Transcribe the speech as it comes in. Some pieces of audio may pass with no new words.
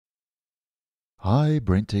Hi,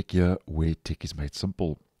 BrenTech here, where tech is made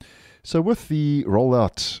simple. So with the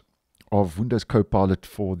rollout of Windows Copilot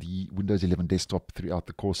for the Windows 11 desktop throughout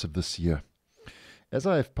the course of this year, as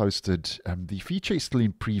I have posted, the feature is still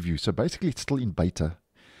in preview. So basically it's still in beta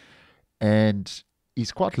and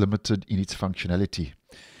is quite limited in its functionality.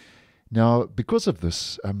 Now, because of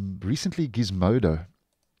this, recently Gizmodo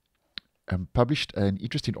published an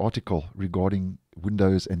interesting article regarding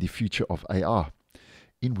Windows and the future of AR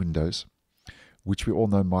in Windows, which we all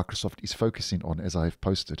know Microsoft is focusing on, as I have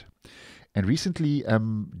posted. And recently,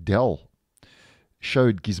 Dell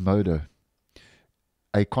showed Gizmodo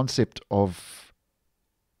a concept of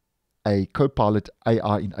a Copilot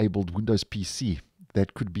AI-enabled Windows PC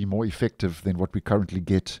that could be more effective than what we currently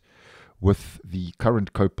get with the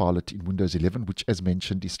current Copilot in Windows 11, which, as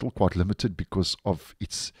mentioned, is still quite limited because of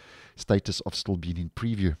its status of still being in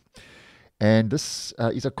preview. And this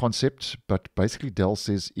is a concept, but basically Dell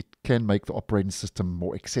says it can make the operating system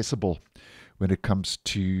more accessible when it comes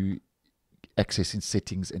to accessing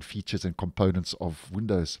settings and features and components of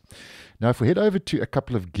Windows. Now, if we head over to a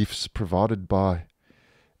couple of GIFs provided by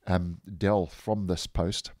Dell from this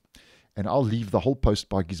post, and I'll leave the whole post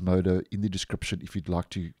by Gizmodo in the description if you'd like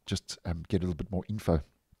to just get a little bit more info.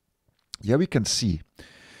 Here we can see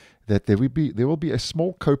that there will be a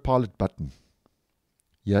small Copilot button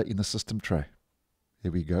here in the system tray.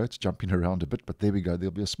 There we go. It's jumping around a bit, but there we go.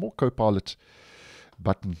 There'll be a small Copilot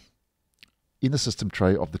button in the system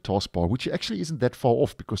tray of the taskbar, which actually isn't that far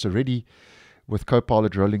off because already with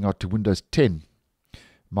Copilot rolling out to Windows 10,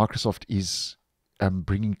 Microsoft is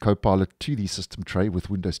bringing Copilot to the system tray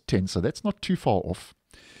with Windows 10, so that's not too far off.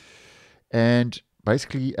 And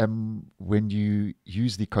basically, when you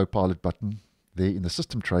use the Copilot button there in the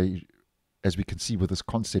system tray, as we can see with this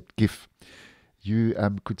concept GIF, you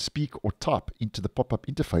could speak or type into the pop-up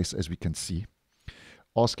interface, as we can see,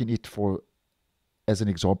 asking it for, as an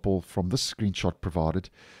example from this screenshot provided,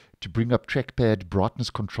 to bring up trackpad brightness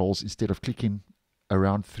controls instead of clicking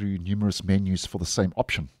around through numerous menus for the same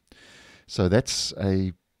option. So that's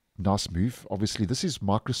a nice move. Obviously, this is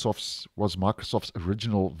was Microsoft's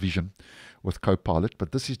original vision with Copilot,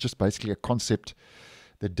 but this is just basically a concept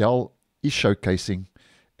that Dell is showcasing.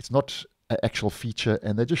 It's not actual feature,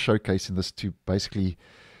 and they're just showcasing this to basically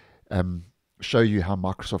show you how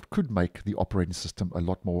Microsoft could make the operating system a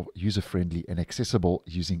lot more user-friendly and accessible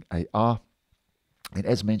using AR. And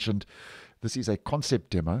as mentioned, this is a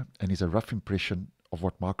concept demo and is a rough impression of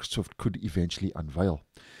what Microsoft could eventually unveil.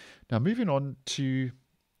 Now, moving on to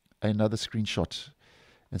another screenshot,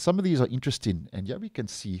 and some of these are interesting, and here we can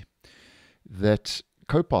see that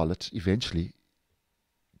Copilot eventually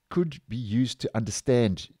could be used to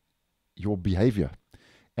understand your behavior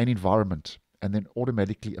and environment and then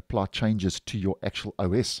automatically apply changes to your actual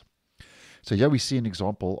OS. So here we see an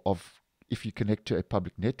example of if you connect to a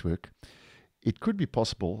public network, it could be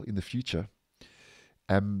possible in the future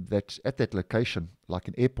that at that location, like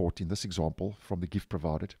an airport in this example from the GIF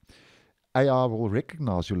provided, AI will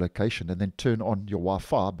recognize your location and then turn on your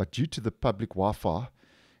Wi-Fi, but due to the public Wi-Fi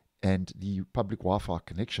and the public Wi-Fi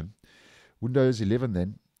connection, Windows 11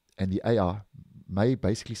 then and the AI may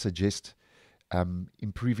basically suggest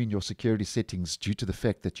improving your security settings due to the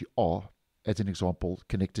fact that you are, as an example,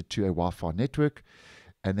 connected to a Wi-Fi network,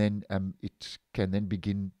 and then it can then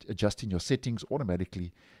begin adjusting your settings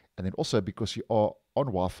automatically. And then also because you are on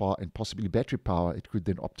Wi-Fi and possibly battery power, it could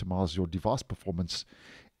then optimize your device performance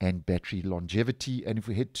and battery longevity. And if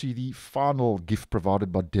we head to the final GIF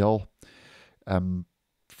provided by Dell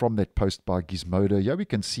from that post by Gizmodo, here we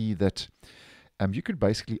can see that you could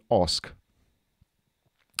basically ask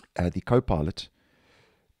the Copilot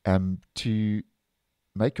to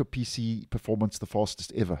make your PC performance the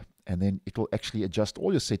fastest ever, and then it will actually adjust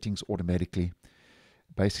all your settings automatically,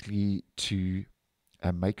 basically to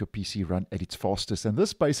make your PC run at its fastest. And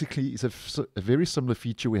this basically is a very similar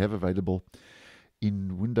feature we have available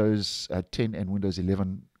in Windows 10 and Windows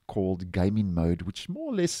 11 called gaming mode, which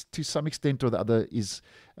more or less to some extent or the other is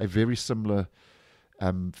a very similar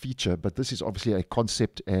feature, but this is obviously a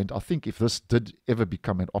concept, and I think if this did ever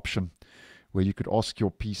become an option where you could ask your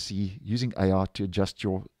PC using AI to adjust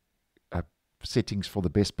your settings for the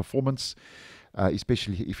best performance,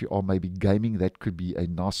 especially if you are maybe gaming, that could be a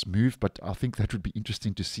nice move. But I think that would be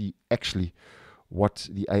interesting to see actually what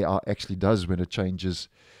the AI actually does when it changes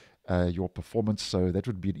your performance. So that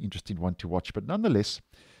would be an interesting one to watch. But nonetheless,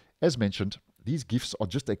 as mentioned, these GIFs are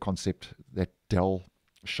just a concept that Dell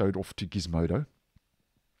showed off to Gizmodo.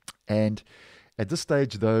 And at this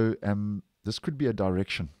stage, though, this could be a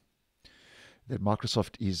direction that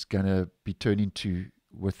Microsoft is going to be turning to,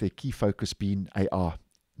 with their key focus being AR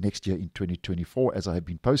next year in 2024, as I have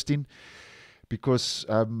been posting. because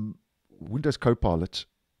Windows Copilot,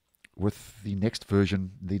 with the next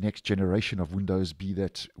version, the next generation of Windows, be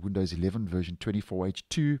that Windows 11 version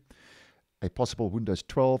 24H2, a possible Windows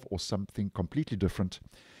 12 or something completely different,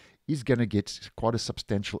 is going to get quite a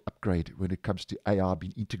substantial upgrade when it comes to AR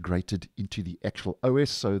being integrated into the actual OS.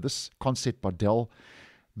 So this concept by Dell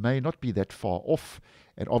may not be that far off.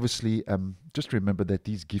 And obviously, just remember that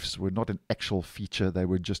these GIFs were not an actual feature. They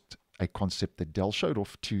were just a concept that Dell showed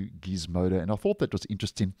off to Gizmodo, and I thought that was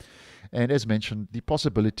interesting. And as mentioned, the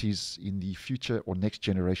possibilities in the future or next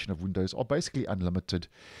generation of Windows are basically unlimited,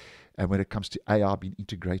 and when it comes to AR being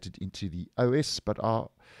integrated into the OS. But I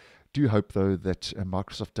do hope, though, that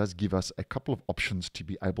Microsoft does give us a couple of options to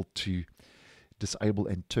be able to disable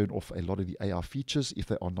and turn off a lot of the AR features if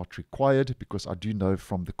they are not required, because I do know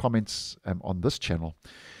from the comments on this channel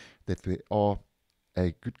that there are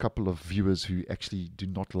a good couple of viewers who actually do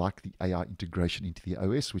not like the AR integration into the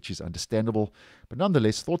OS, which is understandable. But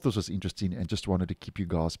nonetheless, thought this was interesting and just wanted to keep you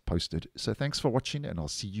guys posted. So thanks for watching, and I'll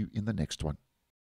see you in the next one.